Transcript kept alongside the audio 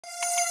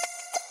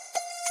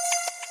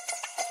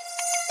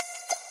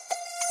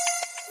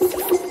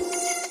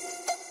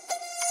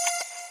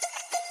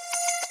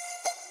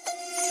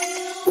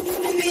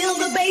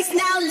bass,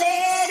 now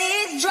let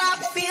it drop.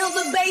 Feel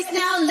the bass,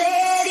 now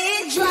let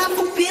it drop.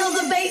 Feel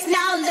the bass,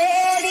 now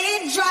let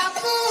it drop.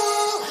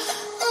 Ooh,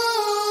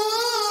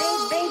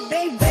 ooh.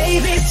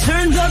 Baby,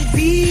 turn the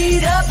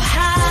beat up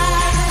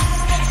high.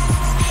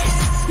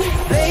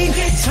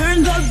 Baby, turn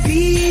the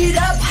beat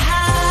up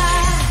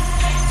high.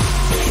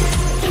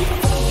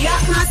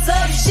 Got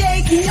myself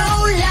shaking, no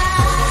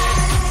lie.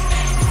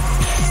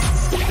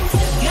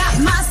 Got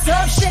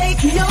myself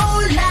shaking, no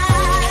lie.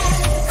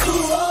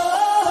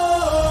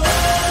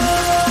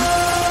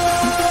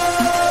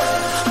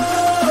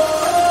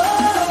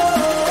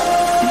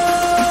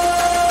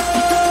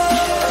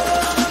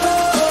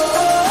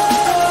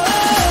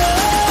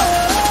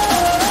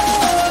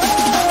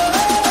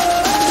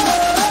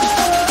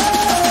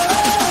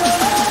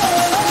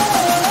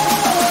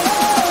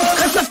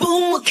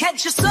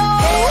 Catch your soul.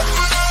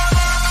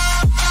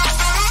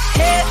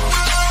 Yeah.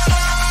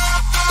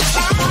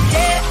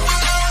 Yeah.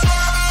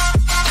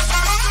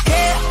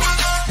 Yeah.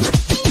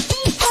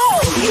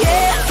 Oh,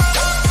 yeah.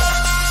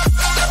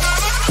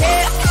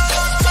 Yeah.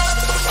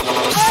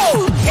 Oh,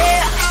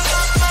 yeah.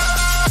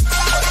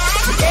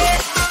 Yeah.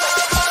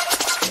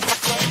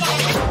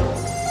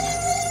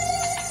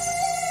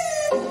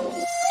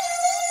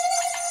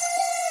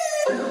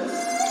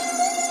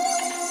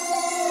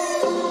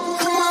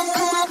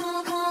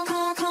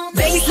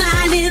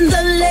 Baseline in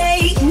the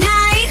late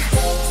night.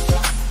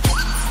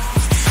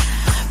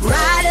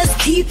 Riders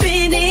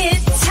keeping it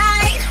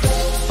tight.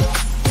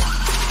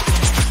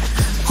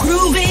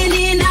 Grooving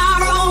in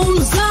our own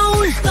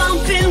zone.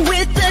 Thumping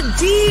with the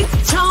deep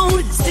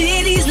tone.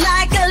 City's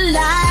like a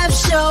live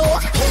show.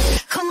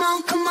 Come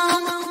on, come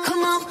on,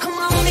 come on, come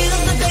on. Feel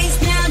the bass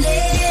now,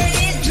 let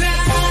it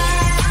drop.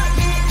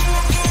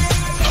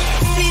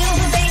 Feel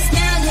the bass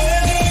now,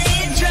 let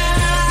it drop.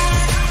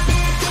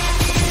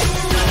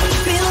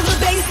 Feel the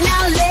bass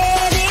now,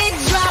 let it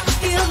drop.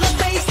 Feel the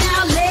bass now,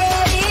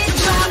 let it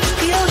drop.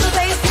 Feel the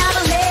bass now,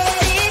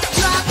 let it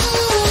drop.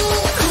 Ooh,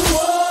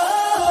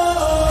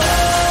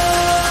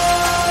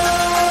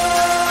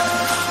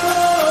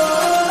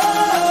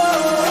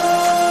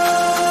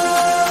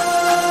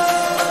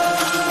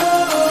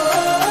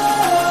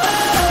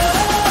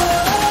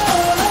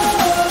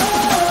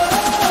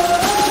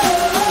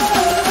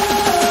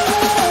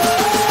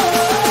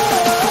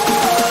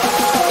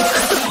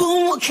 the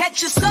boom will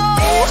catch your soul.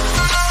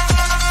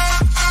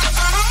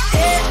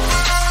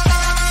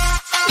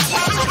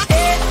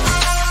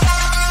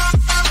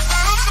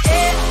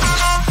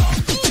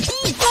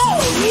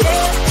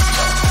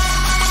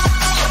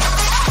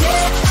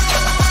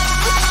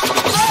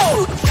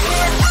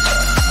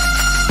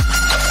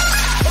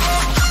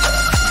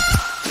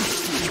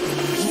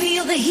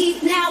 Feel the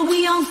heat, now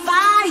we on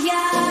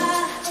fire.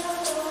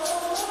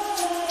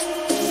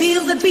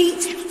 Feel the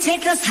beat,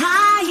 take us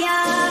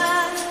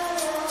higher.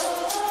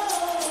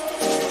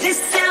 This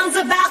sound's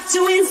about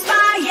to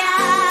inspire.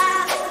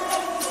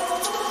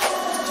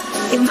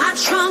 In my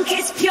trunk,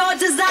 it's pure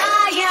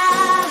desire.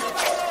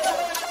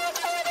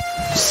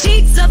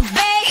 Sheets of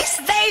bass,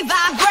 they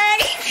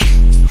vibrate.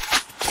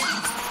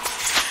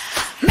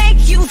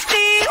 Make you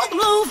feel,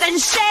 move and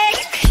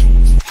shake.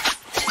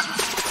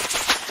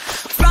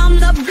 From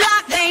the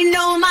block, they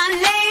know my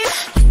name.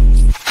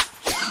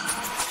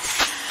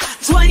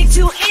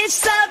 22-inch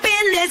sub